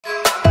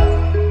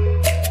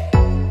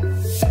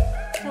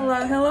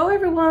Hello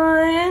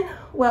everyone,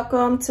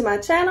 welcome to my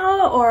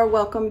channel, or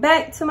welcome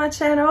back to my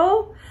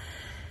channel.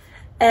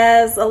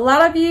 As a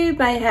lot of you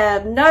may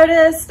have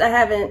noticed, I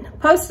haven't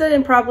posted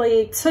in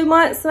probably 2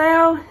 months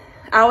now.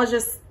 I was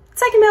just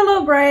taking me a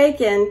little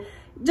break and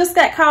just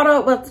got caught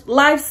up with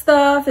life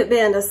stuff. It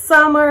been the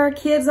summer,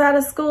 kids out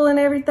of school and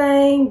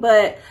everything,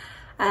 but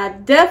I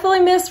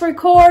definitely miss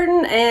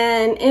recording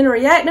and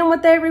interacting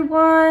with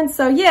everyone.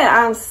 So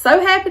yeah, I'm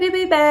so happy to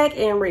be back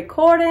and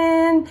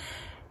recording.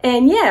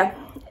 And yeah,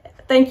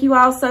 thank you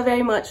all so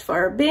very much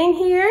for being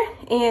here.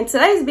 In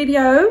today's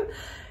video,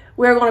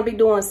 we're going to be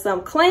doing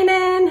some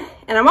cleaning,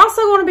 and I'm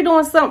also going to be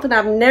doing something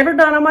I've never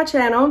done on my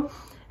channel,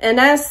 and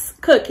that's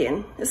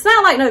cooking. It's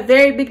not like no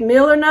very big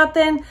meal or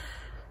nothing.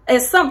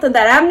 It's something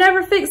that I've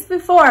never fixed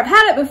before. I've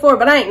had it before,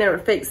 but I ain't never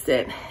fixed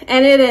it.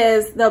 And it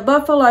is the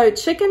buffalo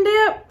chicken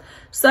dip.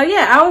 So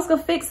yeah, I was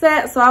gonna fix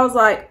that, so I was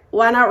like,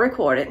 why not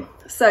record it?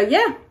 So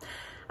yeah,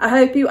 I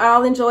hope you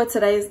all enjoyed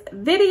today's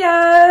video,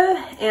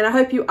 and I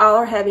hope you all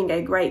are having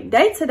a great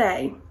day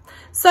today.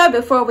 So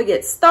before we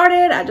get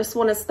started, I just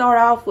want to start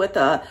off with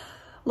a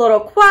little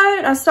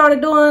quote I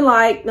started doing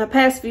like my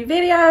past few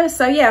videos.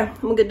 So yeah,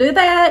 I'm gonna do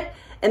that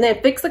and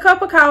then fix a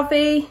cup of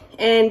coffee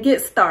and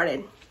get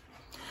started.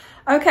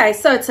 Okay,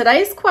 so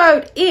today's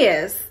quote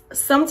is,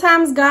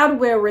 sometimes God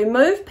will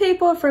remove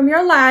people from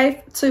your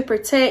life to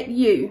protect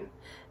you.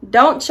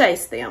 Don't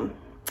chase them.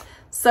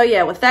 So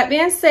yeah, with that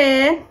being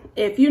said,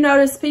 if you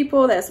notice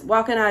people that's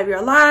walking out of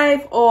your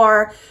life,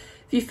 or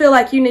if you feel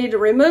like you need to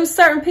remove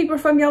certain people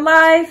from your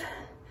life,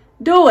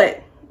 do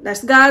it.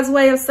 That's God's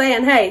way of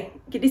saying, hey,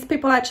 get these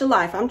people out your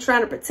life. I'm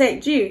trying to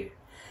protect you.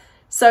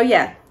 So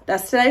yeah,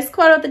 that's today's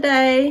quote of the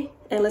day,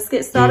 and let's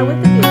get started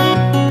with the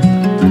video.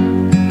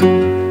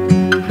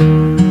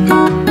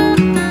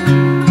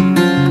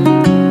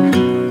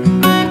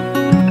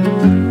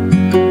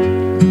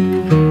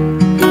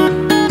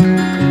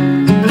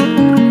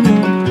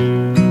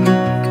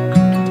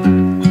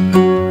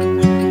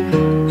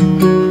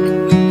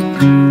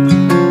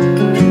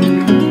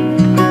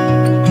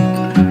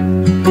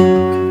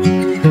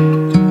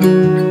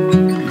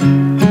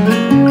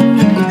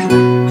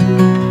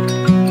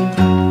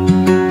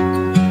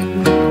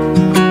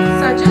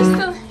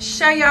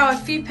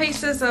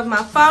 Pieces of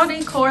my fall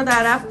decor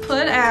that I've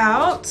put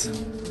out.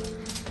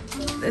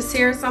 This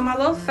here is on my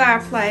little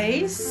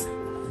fireplace.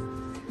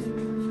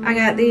 I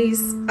got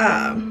these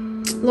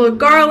little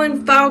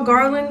fall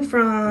garland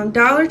from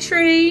Dollar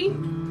Tree.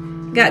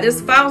 Got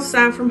this fall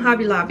sign from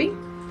Hobby Lobby.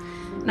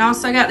 And I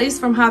also got these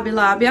from Hobby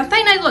Lobby. I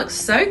think they look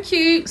so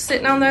cute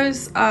sitting on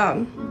those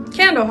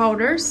candle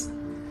holders.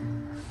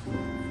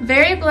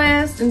 Very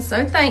blessed and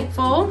so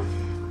thankful.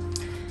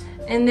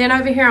 And then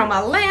over here on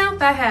my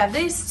lamp, I have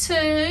these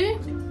two.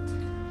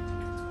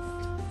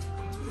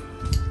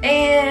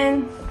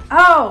 And,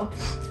 oh,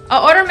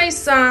 I ordered me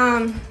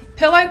some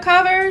pillow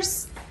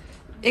covers.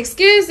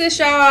 Excuse this,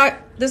 y'all.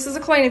 This is a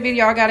cleaning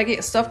video. I got to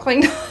get stuff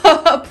cleaned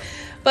up.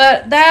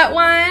 But that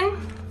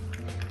one,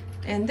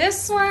 and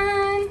this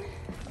one.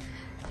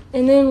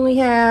 And then we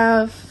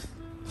have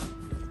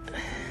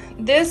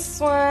this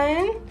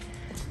one,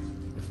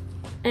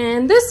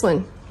 and this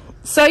one.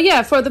 So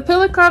yeah, for the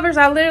pillow covers,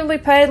 I literally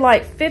paid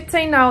like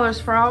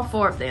 $15 for all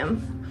 4 of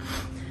them.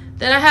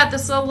 Then I have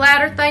this little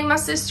ladder thing my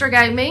sister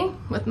gave me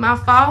with my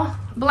fall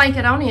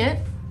blanket on it.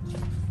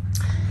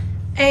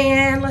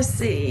 And let's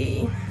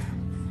see.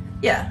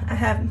 Yeah, I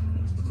have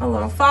my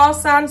little fall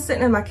sign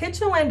sitting in my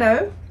kitchen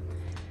window.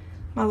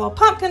 My little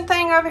pumpkin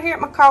thing over here at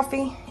my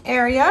coffee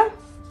area.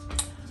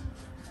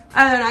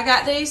 And I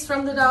got these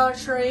from the Dollar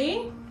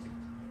Tree.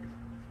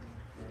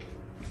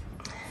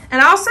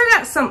 And I also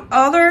got some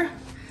other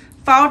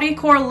fall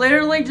decor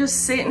literally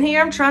just sitting here.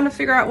 I'm trying to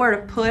figure out where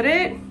to put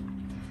it.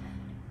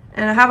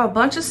 And I have a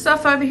bunch of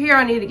stuff over here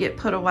I need to get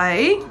put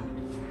away.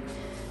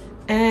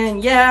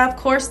 And yeah, of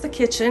course the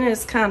kitchen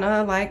is kind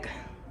of like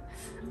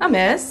a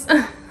mess.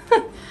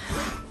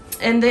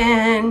 And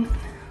then,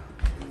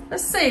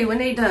 let's see, we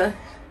need to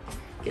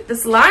get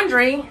this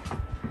laundry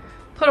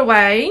put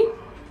away.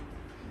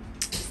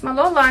 It's my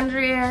little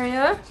laundry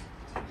area.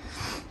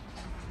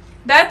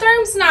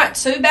 Bathroom's not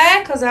too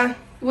bad because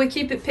we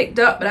keep it picked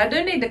up, but I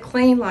do need to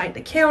clean like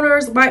the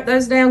counters, wipe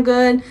those down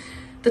good,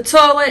 the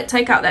toilet,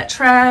 take out that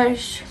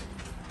trash.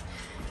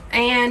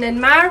 And in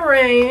my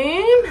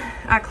room,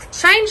 I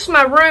changed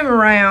my room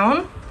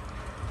around,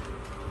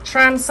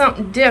 trying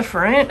something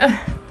different.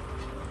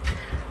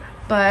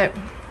 But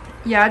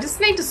yeah, I just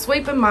need to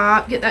sweep and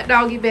mop, get that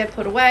doggy bed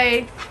put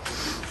away,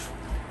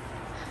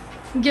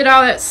 get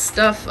all that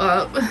stuff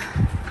up,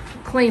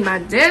 clean my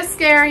desk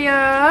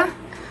area.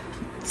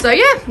 So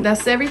yeah,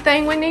 that's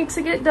everything we need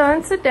to get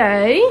done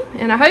today.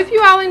 And I hope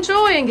you all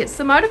enjoy and get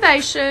some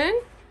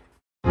motivation.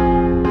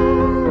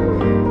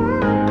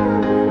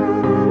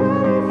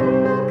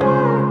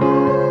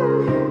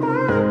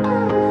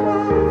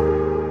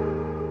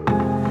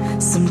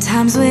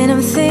 Sometimes when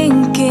I'm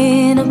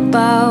thinking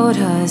about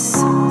us,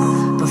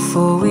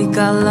 before we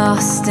got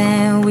lost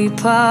and we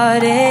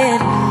parted,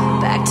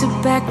 back to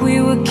back we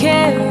would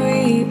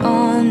carry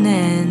on,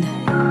 and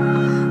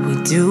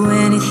we'd do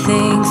anything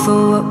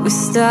for what we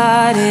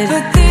started.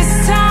 But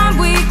this time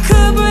we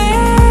could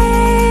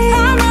break.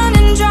 I'm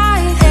running dry,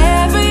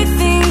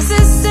 everything's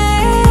the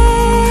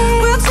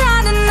same. We'll try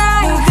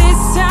tonight.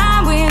 This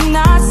time we're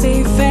not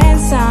safe and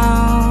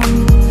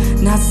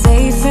sound, not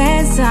safe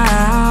and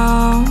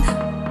sound.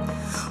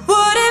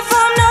 What if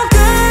I'm no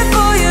good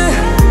for you?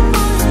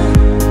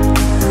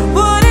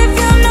 What if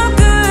you're no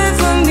good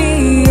for me?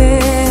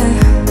 Yeah.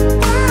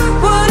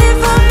 What if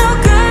I'm no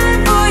good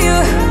for you?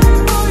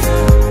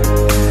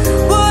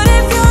 What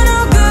if you're no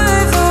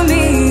good for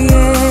me?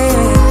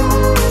 Yeah.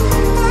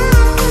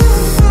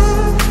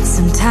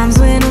 Sometimes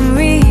when I'm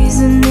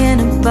reasoning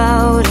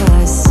about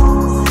us,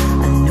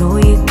 I know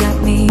you got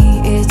me,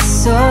 it's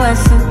so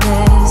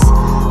effortless.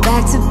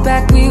 Back to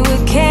back we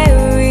would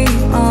carry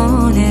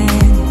on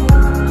and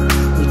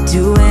we'd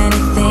do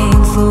anything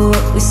for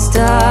what we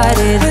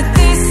started. But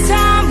this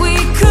time we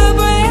could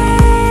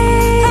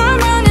break. I'm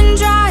running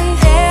dry,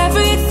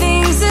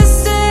 everything's the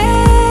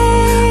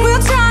same.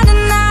 We'll try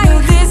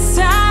tonight. This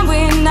time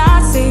we're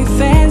not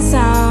safe and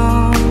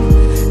sound,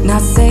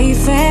 not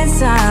safe and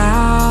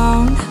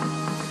sound.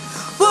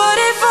 What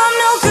if I'm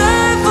no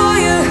good for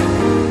you?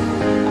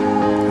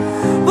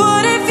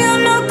 What if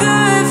you're no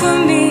good for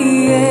me?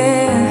 Yeah.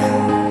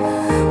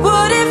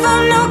 What if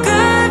I'm no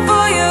good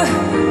for you?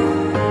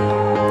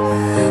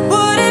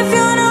 What if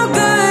you're no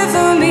good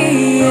for me?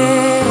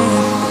 Yeah.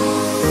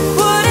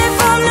 What if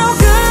I'm no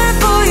good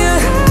for you?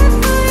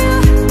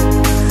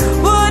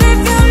 What if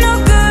you're no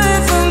good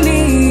for me?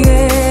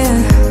 Yeah.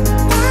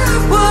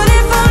 What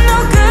if I'm no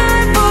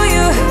good for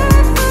you?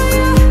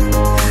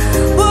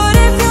 What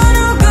if you're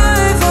no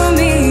good for me? Yeah. What if I'm no good for you? What if you're no good for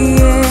me?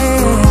 Yeah.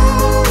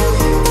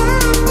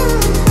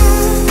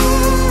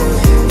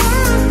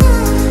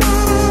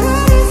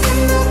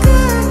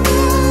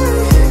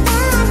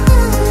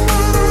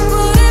 What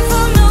if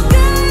I'm no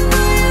good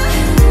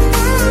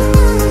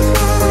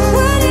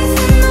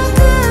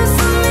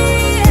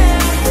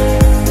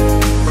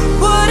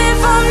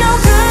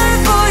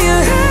for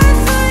you?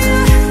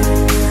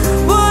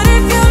 What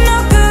if you're no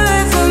good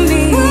for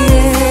me?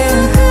 Yeah.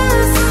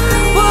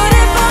 What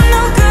if I'm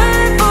no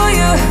good for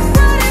you?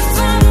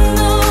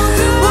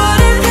 What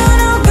if you're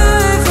no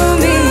good for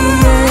me?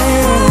 Yeah.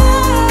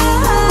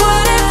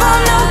 What if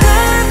I'm no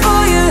good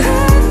for you?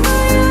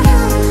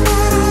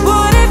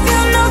 What if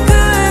you're no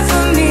good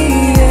for me?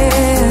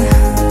 Yeah.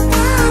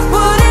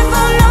 What if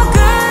I'm no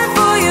good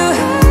for you?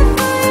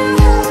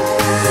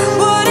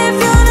 What if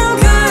you're no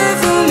good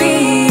for me?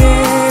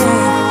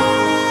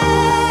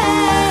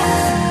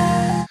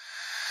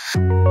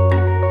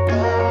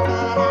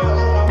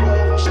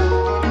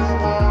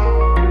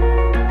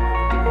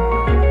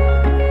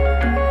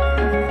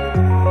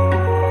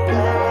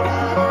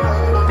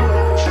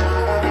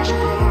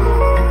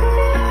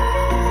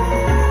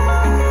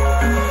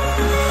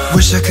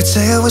 Wish I could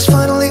say I was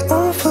finally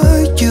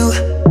over you,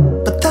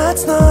 but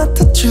that's not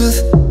the truth.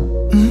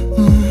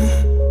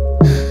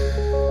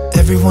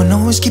 Everyone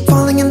always keep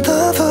falling in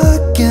love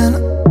again.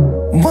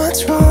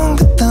 What's wrong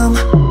with them?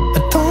 I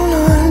don't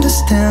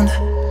understand.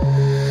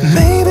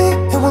 Maybe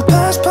it will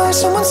pass by,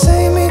 someone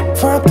save me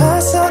before I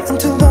pass out. I'm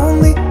too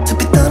lonely to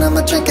be done,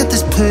 I'ma drink at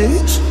this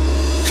pace.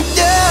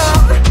 Yeah.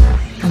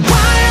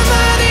 Why am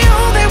I the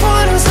only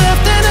one who's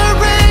left in the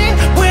rain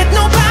with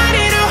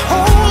nobody to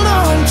hold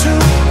on to?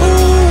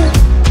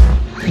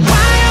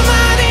 Why am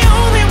I the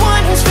only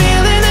one who's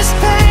feeling this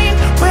pain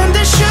when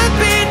there should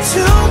be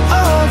two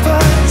of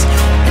us?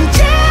 And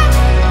yeah,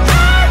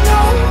 I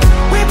know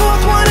we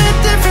both wanted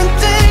different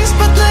things,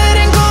 but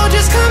letting go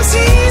just comes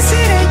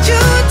easy and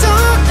you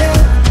don't know.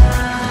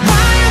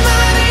 Why am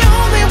I the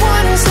only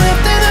one who's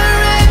left in the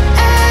rain?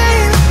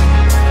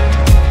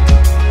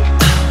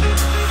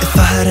 If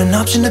I had an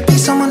option to be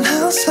someone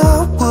else,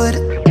 I would,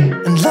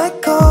 and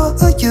let go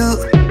of you.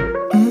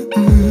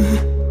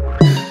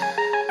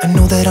 I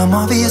know that I'm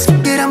obvious,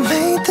 forget I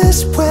made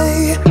this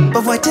way,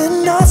 but why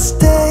didn't I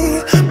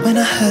stay when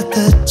I had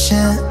the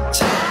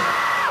chance?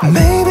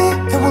 Maybe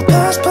it will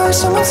pass by,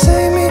 someone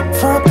save me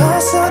before I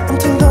pass out. I'm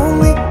too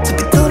lonely to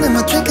be done,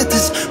 I'ma drink at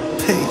this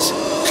pace.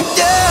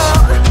 Yeah.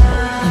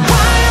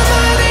 Why am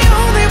I the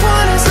only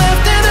one who's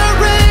left in the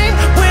rain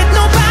with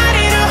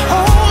nobody to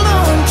hold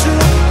on to?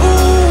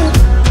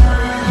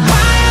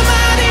 Why am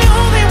I the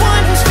only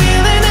one who's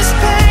feeling this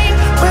pain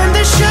when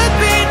there should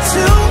be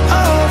two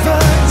of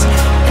us?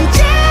 And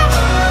yeah,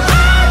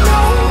 I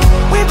know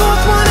we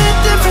both wanted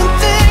different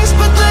things,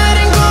 but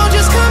letting go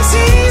just comes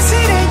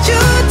easy and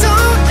you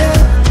don't know.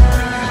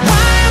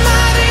 Why am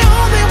I the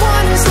only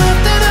one who's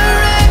left in the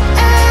rain?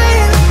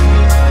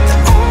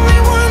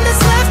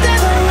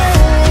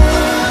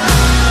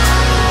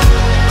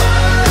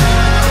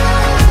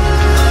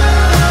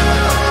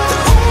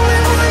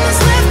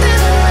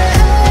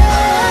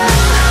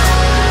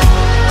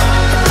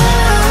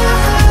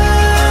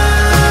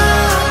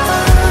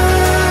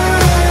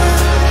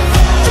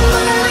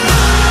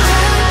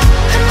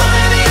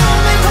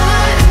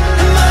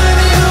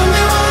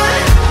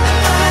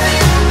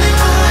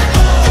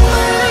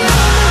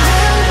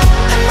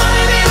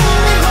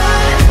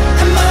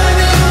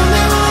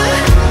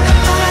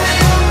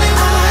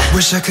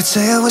 wish I could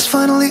say I was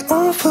finally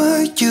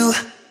over you,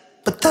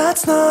 but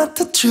that's not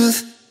the truth.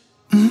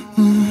 Why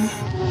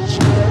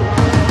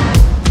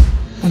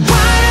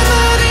am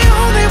I the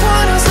only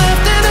one who's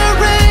left in the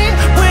rain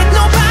with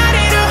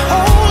nobody to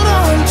hold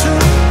on to?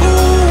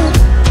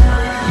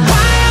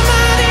 Why am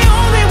I the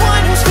only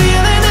one who's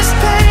feeling this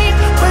pain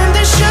when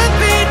there should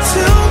be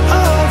two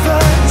of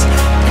us?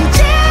 And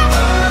yeah,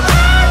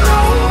 I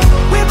know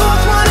we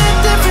both wanted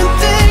different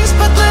things,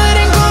 but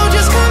letting go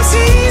just comes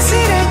easy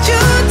that you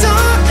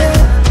don't.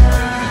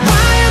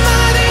 Why am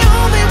I the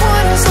only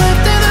one who's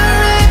left in the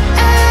rain?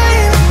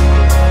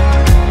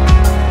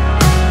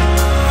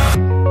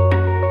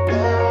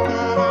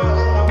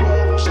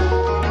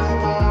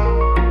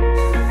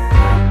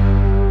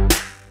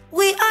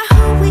 We are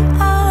who we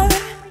are.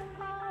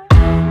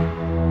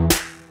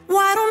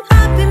 Why don't I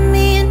be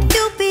me and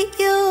you be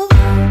you?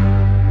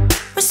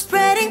 We're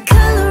spreading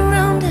color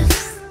around us.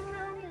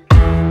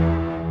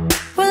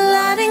 We're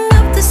lighting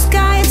up the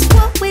sky, it's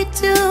what we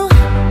do.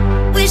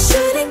 We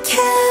shouldn't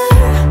care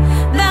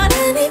about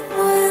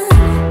anyone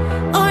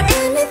or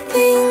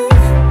anything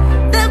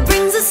that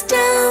brings us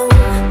down.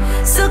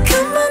 So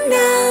come on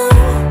now,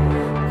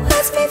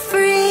 let's be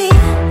free.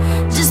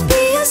 Just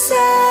be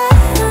yourself.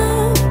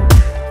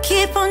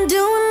 Keep on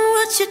doing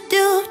what you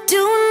do,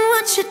 doing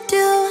what you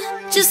do.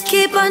 Just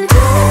keep on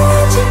doing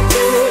what you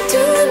do,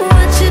 doing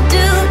what you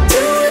do,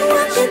 doing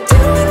what you do,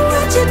 doing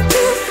what you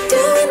do,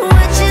 doing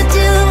what you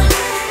do.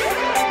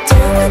 Do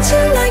what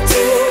you like,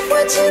 do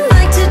what you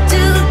like to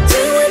do,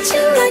 do what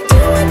you like, do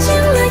what you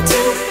like,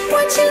 do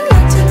what you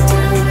like to do.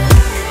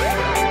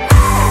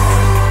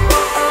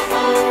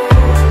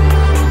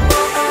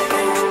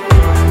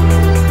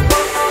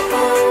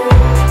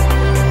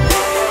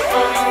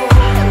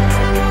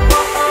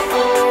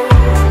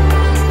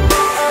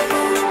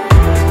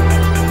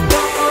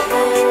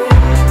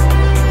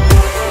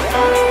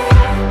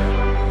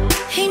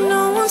 Ain't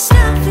no one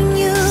stopping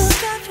you.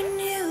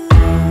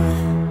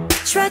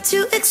 Try to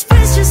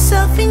express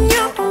yourself in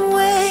your own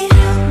way,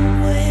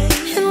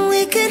 and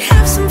we could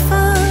have some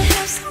fun.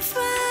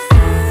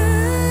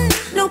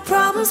 No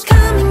problems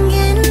coming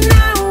in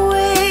our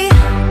way.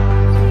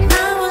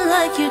 I would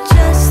like you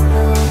just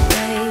the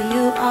way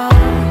you are,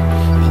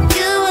 and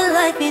you would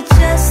like me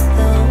just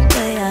the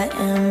way I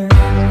am.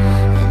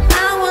 And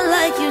I would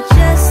like you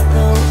just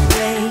the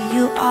way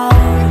you are,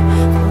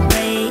 the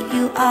way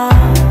you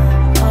are.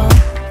 Oh.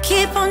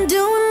 Keep on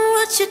doing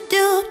what you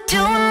do,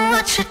 doing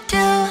what you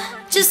do.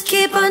 Just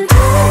keep on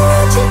doing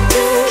what you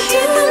do,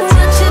 doing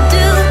what you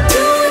do,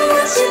 doing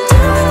what you do,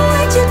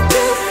 what you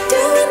do,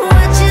 doing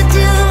what you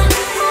do.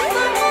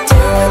 Do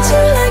what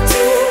you like,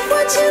 do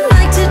what you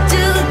like to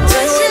do,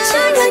 do what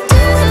you like, do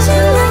what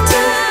you like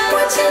to,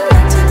 what you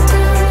like to do.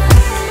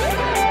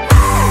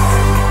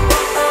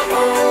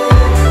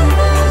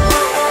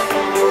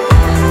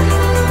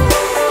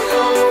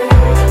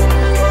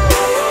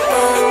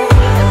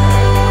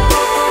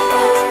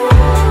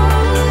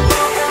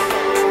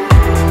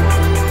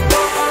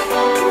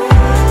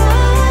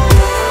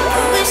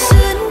 We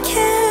shouldn't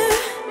care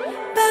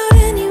about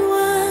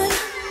anyone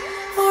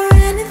or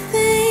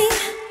anything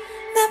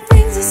that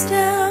brings us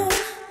down.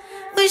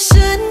 We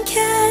shouldn't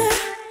care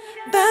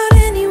about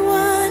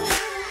anyone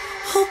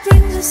who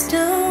brings us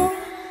down.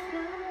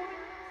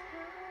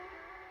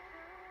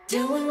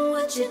 Doing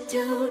what you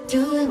do,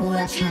 doing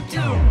what you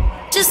do.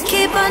 Just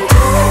keep on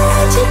doing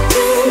what you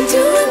do,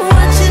 doing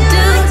what you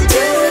do,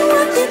 doing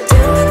what you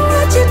do,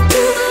 what you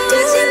do,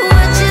 doing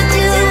what you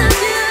do.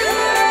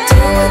 Do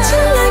what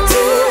you like,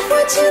 do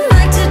what you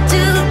like to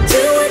do,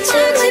 do what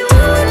you like, do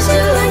what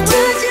you like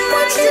to,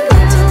 what you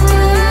like to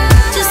do.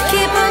 Just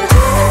keep on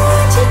doing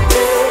what you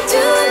do,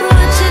 doing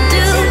what you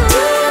do,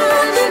 doing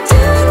what you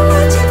do,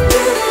 what you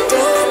do,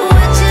 doing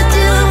what you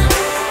do.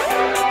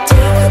 Do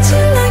what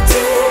you like,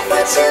 do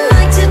what you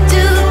like to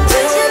do, do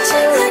what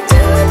you like, do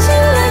what you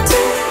like to,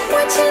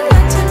 what you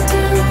like to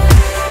do.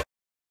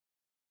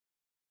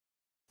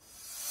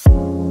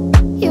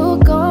 You're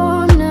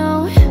gone now,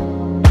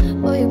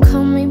 will you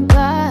call me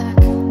back?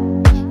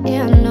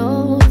 Yeah, I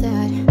know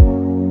that,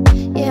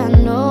 yeah, I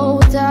know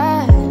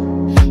that.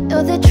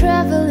 You're the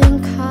traveling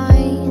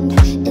kind,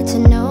 it's a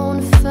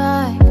known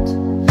fact.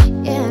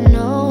 Yeah, I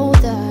know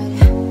that.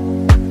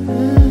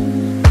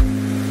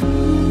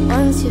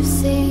 Once you've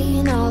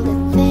seen all the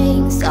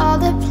things, all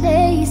the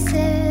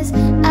places,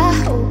 I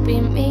hope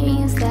it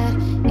means that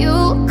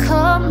you'll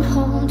come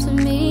home to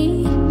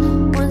me.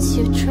 Once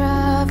you've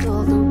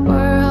traveled the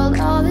world,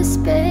 all the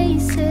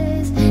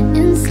spaces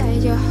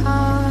inside your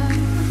heart,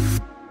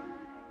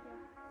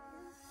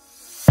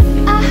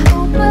 I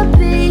hope I'll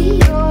be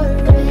your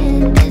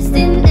end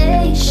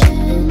destination.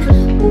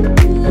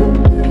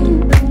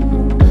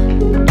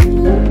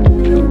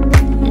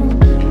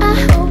 I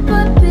hope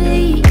I'll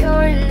be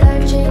your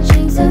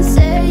life-changing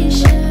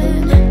sensation.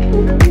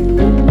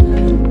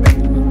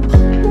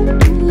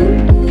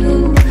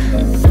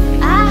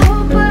 I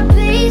hope I'll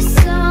be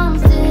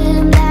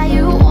something that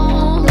you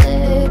won't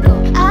let go.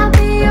 I'll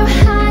be your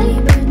high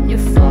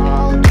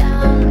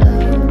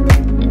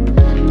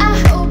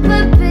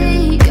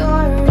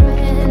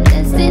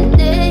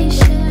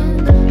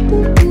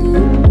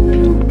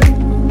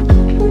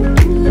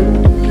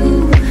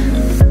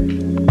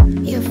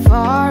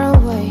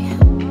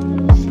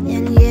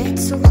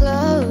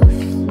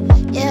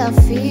Yeah,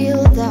 I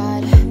feel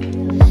that.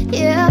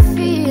 Yeah, I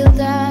feel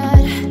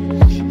that.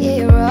 Yeah,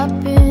 you're up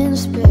in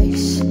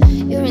space.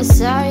 You're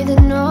inside the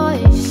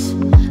noise.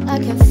 I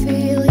can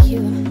feel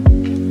you.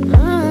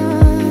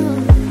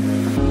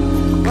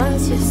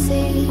 Once you've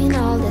seen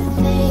all the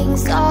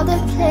things, all the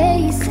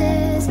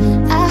places,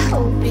 I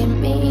hope it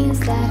means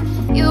that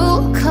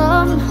you'll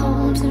come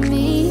home to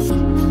me.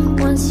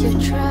 Once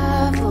you've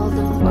traveled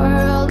the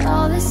world,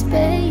 all the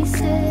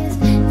spaces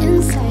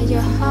inside your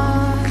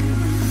heart.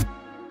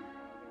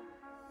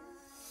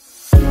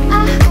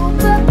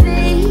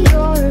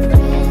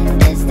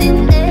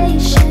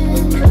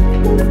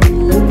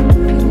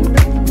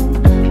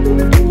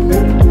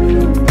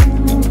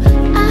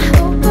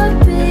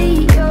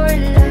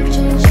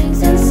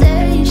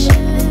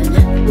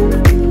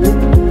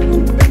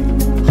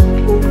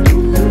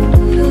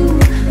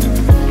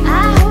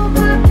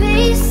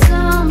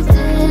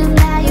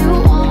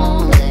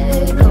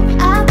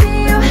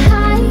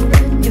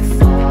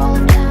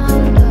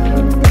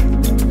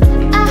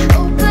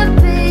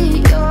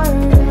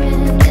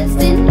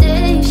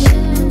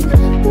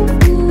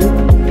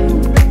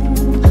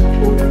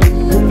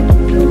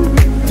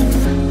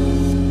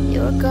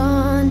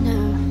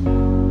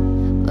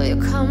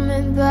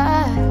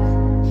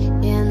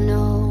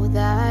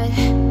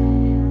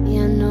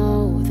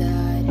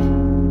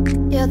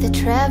 The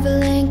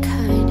traveling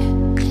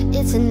kind,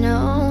 it's a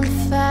known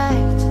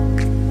fact.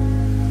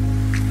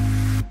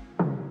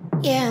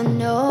 Yeah, I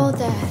know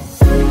that.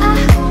 I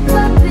hope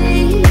I'll be